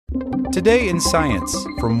Today in Science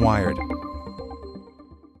from Wired.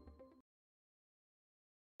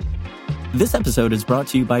 This episode is brought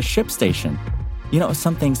to you by ShipStation. You know,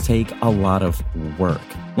 some things take a lot of work,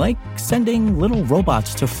 like sending little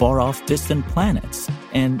robots to far-off distant planets.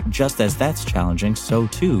 And just as that's challenging, so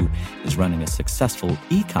too is running a successful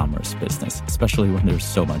e-commerce business, especially when there's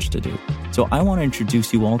so much to do. So I want to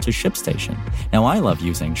introduce you all to ShipStation. Now, I love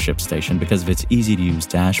using ShipStation because of its easy-to-use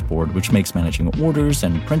dashboard, which makes managing orders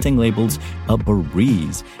and printing labels a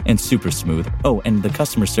breeze and super smooth. Oh, and the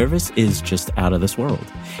customer service is just out of this world.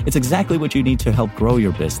 It's exactly what you need to help grow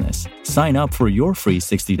your business. Sign up for your free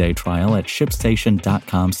 60-day trial at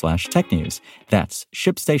shipstation.com/technews. That's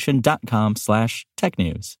shipstation.com/technews.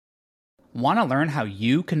 Want to learn how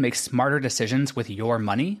you can make smarter decisions with your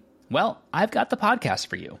money? Well, I've got the podcast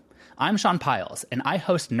for you. I'm Sean Piles, and I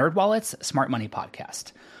host NerdWallet's Smart Money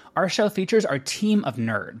Podcast. Our show features our team of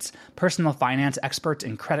nerds, personal finance experts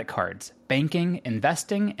in credit cards, banking,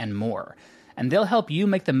 investing, and more. And they'll help you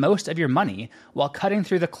make the most of your money while cutting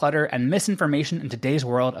through the clutter and misinformation in today's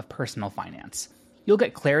world of personal finance. You'll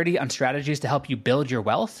get clarity on strategies to help you build your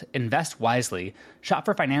wealth, invest wisely, shop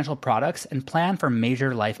for financial products, and plan for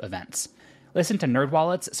major life events. Listen to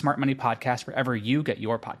NerdWallet's Smart Money Podcast wherever you get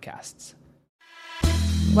your podcasts.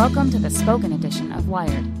 Welcome to the spoken edition of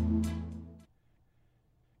Wired.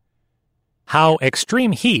 How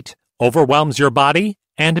Extreme Heat Overwhelms Your Body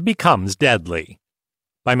and Becomes Deadly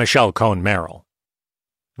by Michelle Cohn Merrill.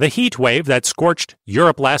 The heat wave that scorched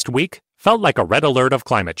Europe last week felt like a red alert of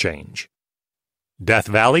climate change. Death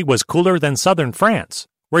Valley was cooler than southern France,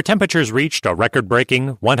 where temperatures reached a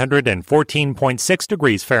record-breaking 114.6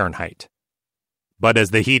 degrees Fahrenheit. But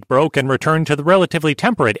as the heat broke and returned to the relatively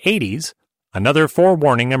temperate 80s, another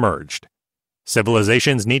forewarning emerged.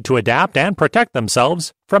 Civilizations need to adapt and protect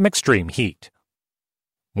themselves from extreme heat.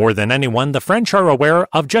 More than anyone, the French are aware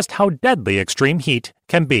of just how deadly extreme heat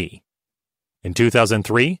can be. In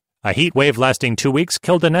 2003, a heat wave lasting 2 weeks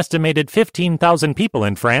killed an estimated 15,000 people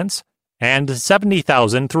in France and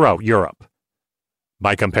 70,000 throughout Europe.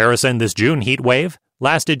 By comparison, this June heat wave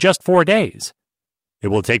lasted just 4 days. It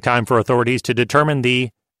will take time for authorities to determine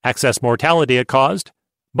the excess mortality it caused,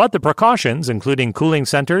 but the precautions, including cooling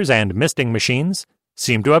centers and misting machines,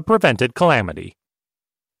 seem to have prevented calamity.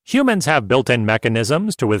 Humans have built-in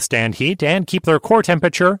mechanisms to withstand heat and keep their core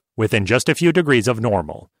temperature within just a few degrees of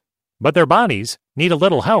normal, but their bodies need a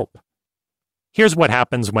little help. Here's what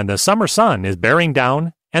happens when the summer sun is bearing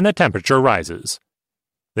down and the temperature rises.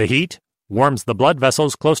 The heat warms the blood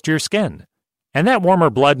vessels close to your skin, and that warmer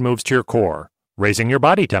blood moves to your core, raising your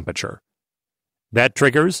body temperature. That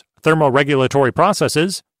triggers thermoregulatory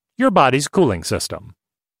processes, your body's cooling system.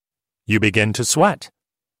 You begin to sweat.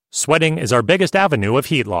 Sweating is our biggest avenue of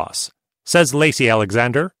heat loss, says Lacey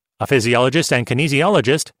Alexander, a physiologist and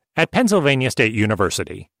kinesiologist at Pennsylvania State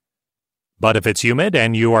University. But if it's humid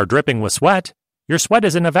and you are dripping with sweat, your sweat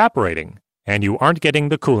isn't evaporating, and you aren't getting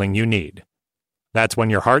the cooling you need. That's when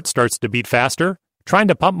your heart starts to beat faster, trying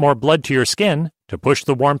to pump more blood to your skin to push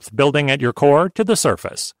the warmth building at your core to the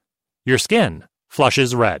surface. Your skin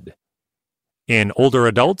flushes red. In older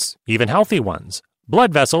adults, even healthy ones,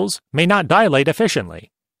 blood vessels may not dilate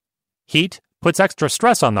efficiently. Heat puts extra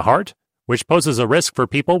stress on the heart, which poses a risk for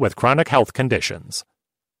people with chronic health conditions.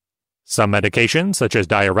 Some medications, such as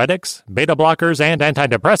diuretics, beta blockers, and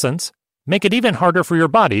antidepressants, make it even harder for your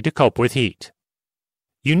body to cope with heat.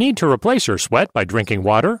 You need to replace your sweat by drinking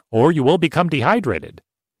water, or you will become dehydrated.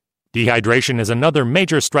 Dehydration is another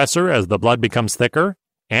major stressor as the blood becomes thicker,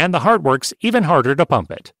 and the heart works even harder to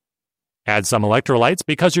pump it. Add some electrolytes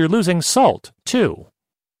because you're losing salt, too.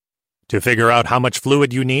 To figure out how much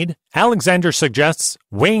fluid you need, Alexander suggests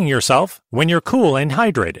weighing yourself when you're cool and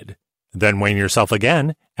hydrated, then weighing yourself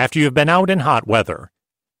again after you've been out in hot weather.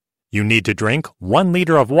 You need to drink 1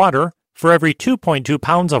 liter of water for every 2.2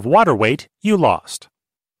 pounds of water weight you lost.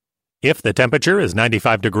 If the temperature is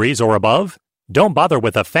 95 degrees or above, don't bother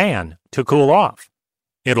with a fan to cool off.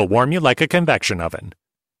 It'll warm you like a convection oven.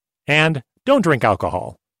 And don't drink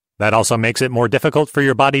alcohol. That also makes it more difficult for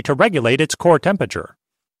your body to regulate its core temperature.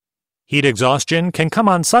 Heat exhaustion can come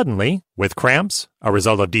on suddenly with cramps, a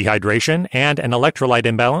result of dehydration and an electrolyte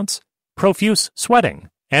imbalance, profuse sweating,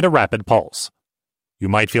 and a rapid pulse. You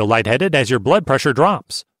might feel lightheaded as your blood pressure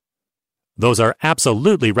drops. Those are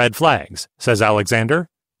absolutely red flags, says Alexander.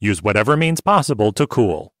 Use whatever means possible to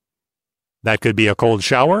cool. That could be a cold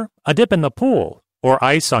shower, a dip in the pool, or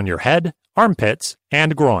ice on your head, armpits,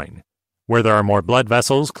 and groin, where there are more blood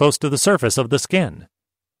vessels close to the surface of the skin.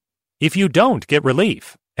 If you don't get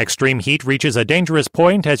relief, extreme heat reaches a dangerous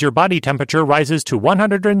point as your body temperature rises to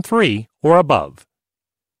 103 or above.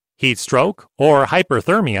 Heat stroke, or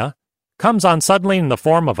hyperthermia, comes on suddenly in the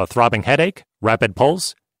form of a throbbing headache, rapid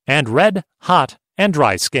pulse, and red, hot, and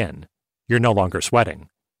dry skin. You're no longer sweating.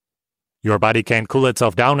 Your body can't cool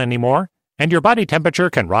itself down anymore, and your body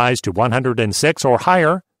temperature can rise to 106 or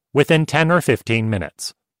higher within 10 or 15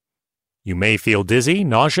 minutes. You may feel dizzy,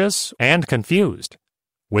 nauseous, and confused.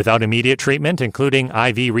 Without immediate treatment, including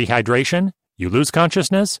IV rehydration, you lose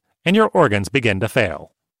consciousness and your organs begin to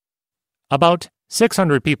fail. About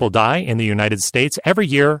 600 people die in the United States every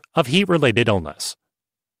year of heat-related illness.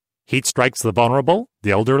 Heat strikes the vulnerable,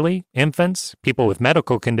 the elderly, infants, people with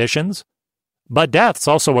medical conditions, but deaths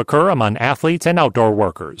also occur among athletes and outdoor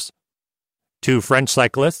workers. 2 French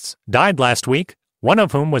cyclists died last week, one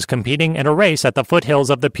of whom was competing in a race at the foothills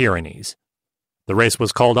of the Pyrenees. The race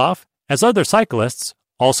was called off as other cyclists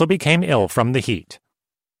also became ill from the heat.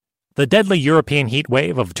 The deadly European heat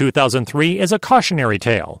wave of 2003 is a cautionary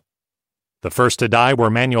tale. The first to die were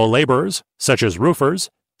manual laborers, such as roofers,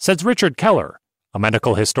 says Richard Keller, a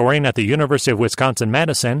medical historian at the University of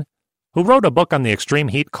Wisconsin-Madison, who wrote a book on the extreme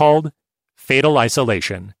heat called Fatal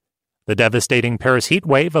Isolation, the devastating Paris heat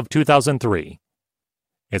wave of 2003.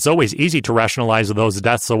 It's always easy to rationalize those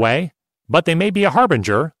deaths away, but they may be a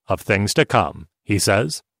harbinger of things to come, he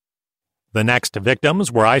says. The next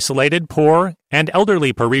victims were isolated, poor, and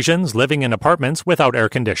elderly Parisians living in apartments without air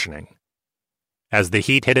conditioning. As the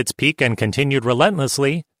heat hit its peak and continued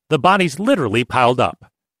relentlessly, the bodies literally piled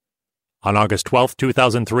up. On August 12,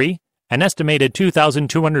 2003, an estimated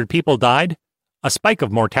 2,200 people died. A spike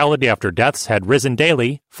of mortality after deaths had risen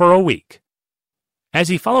daily for a week. As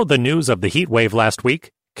he followed the news of the heat wave last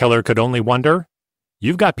week, Keller could only wonder,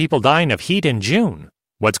 you've got people dying of heat in June.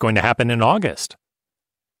 What's going to happen in August?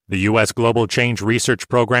 The U.S. Global Change Research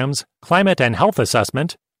Program's Climate and Health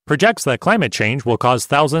Assessment projects that climate change will cause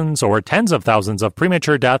thousands or tens of thousands of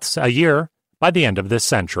premature deaths a year by the end of this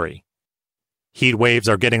century. Heat waves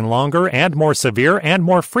are getting longer and more severe and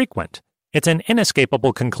more frequent. It's an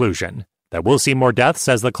inescapable conclusion that we'll see more deaths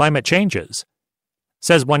as the climate changes,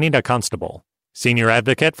 says Juanita Constable, Senior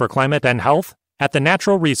Advocate for Climate and Health at the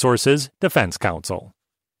Natural Resources Defense Council.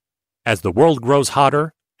 As the world grows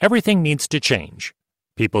hotter, everything needs to change.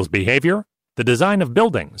 People's behavior, the design of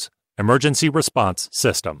buildings, emergency response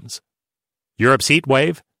systems. Europe's heat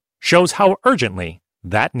wave shows how urgently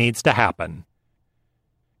that needs to happen.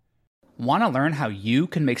 Want to learn how you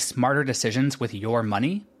can make smarter decisions with your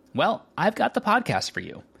money? Well, I've got the podcast for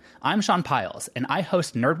you. I'm Sean Piles, and I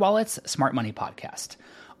host NerdWallet's Smart Money Podcast.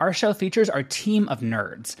 Our show features our team of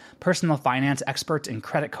nerds, personal finance experts in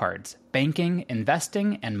credit cards, banking,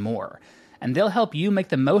 investing, and more. And they'll help you make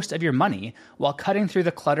the most of your money while cutting through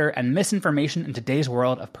the clutter and misinformation in today's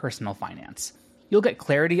world of personal finance. You'll get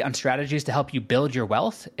clarity on strategies to help you build your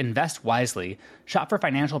wealth, invest wisely, shop for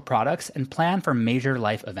financial products, and plan for major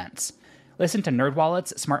life events. Listen to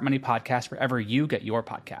NerdWallet's Smart Money Podcast wherever you get your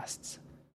podcasts.